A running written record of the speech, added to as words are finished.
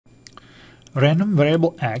Random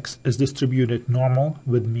variable x is distributed normal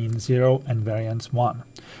with mean 0 and variance 1.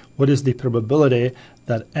 What is the probability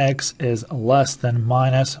that x is less than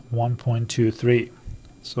minus 1.23?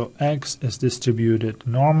 So x is distributed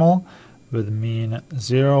normal with mean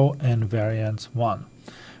 0 and variance 1.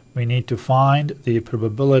 We need to find the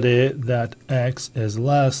probability that x is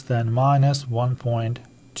less than minus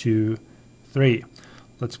 1.23.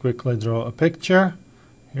 Let's quickly draw a picture.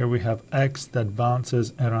 Here we have x that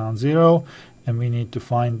bounces around 0, and we need to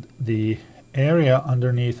find the area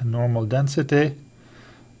underneath normal density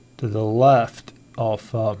to the left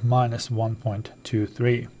of minus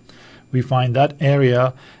 1.23. We find that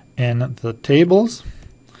area in the tables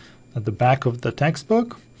at the back of the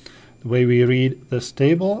textbook. The way we read this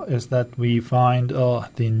table is that we find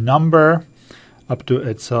the number up to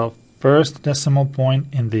its first decimal point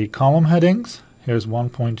in the column headings. Here's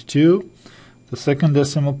 1.2. The second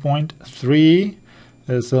decimal point, 3,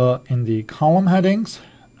 is in the column headings.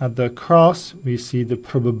 At the cross, we see the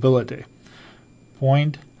probability,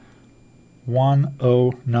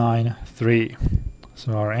 0.1093.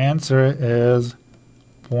 So our answer is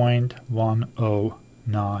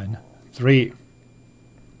 0.1093.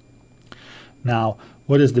 Now,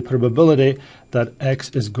 what is the probability that x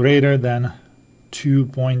is greater than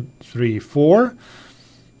 2.34?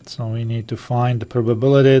 So we need to find the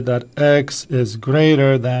probability that x is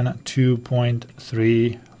greater than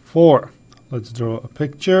 2.34. Let's draw a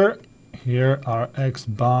picture. Here our x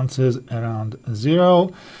bounces around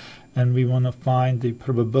 0, and we want to find the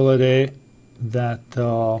probability that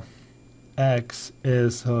x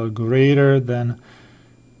is greater than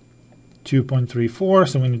 2.34.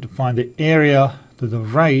 So we need to find the area to the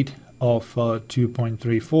right of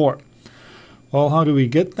 2.34. Well, how do we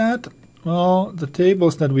get that? Well, the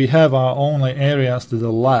tables that we have are only areas to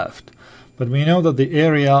the left, but we know that the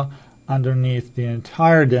area underneath the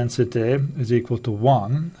entire density is equal to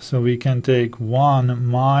 1, so we can take 1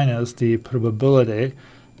 minus the probability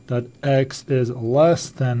that x is less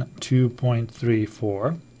than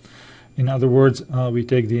 2.34. In other words, we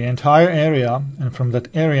take the entire area, and from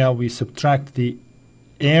that area we subtract the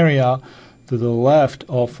area to the left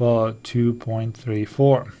of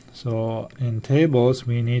 2.34. So in tables,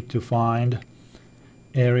 we need to find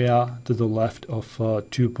area to the left of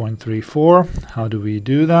 2.34. How do we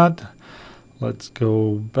do that? Let's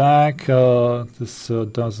go back. This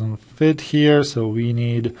doesn't fit here, so we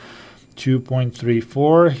need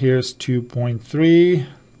 2.34. Here's 2.3.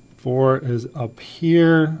 4 is up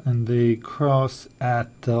here, and they cross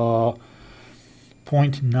at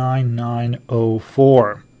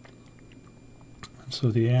 0.9904.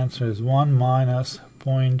 So the answer is 1 minus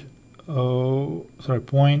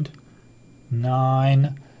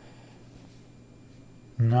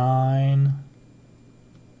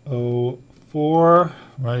 0.9904,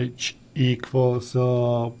 which equals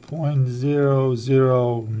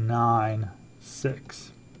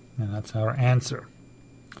 0.0096, and that's our answer.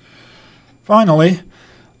 Finally,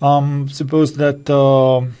 suppose that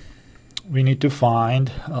we need to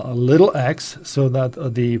find little x, so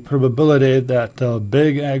that the probability that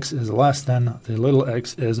big X is less than the little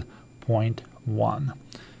x is 0.1.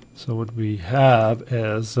 So what we have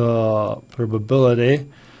is probability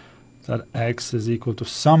that x is equal to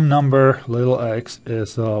some number, little x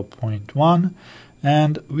is 0.1,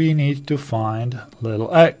 and we need to find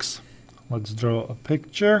little x. Let's draw a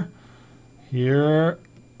picture. Here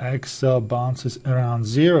x bounces around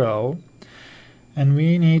 0, and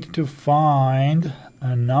we need to find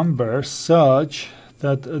a number such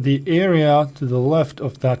that the area to the left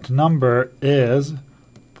of that number is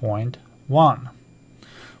 0.1.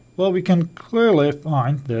 Well, we can clearly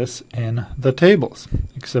find this in the tables,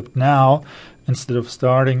 except now, instead of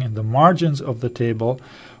starting in the margins of the table,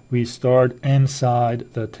 we start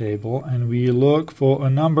inside the table, and we look for a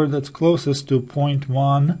number that's closest to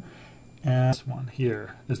 0.1, and this one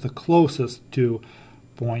here is the closest to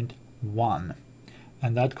 0.1,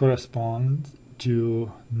 and that corresponds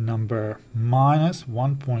to number minus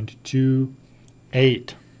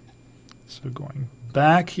 1.28. So going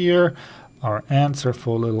back here, our answer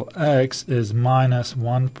for little x is minus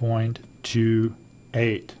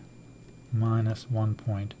 1.28. Minus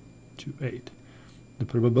 1.28. The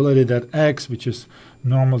probability that x, which is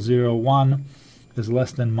normal 0, 1, is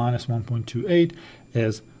less than minus 1.28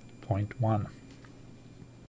 is 0.1.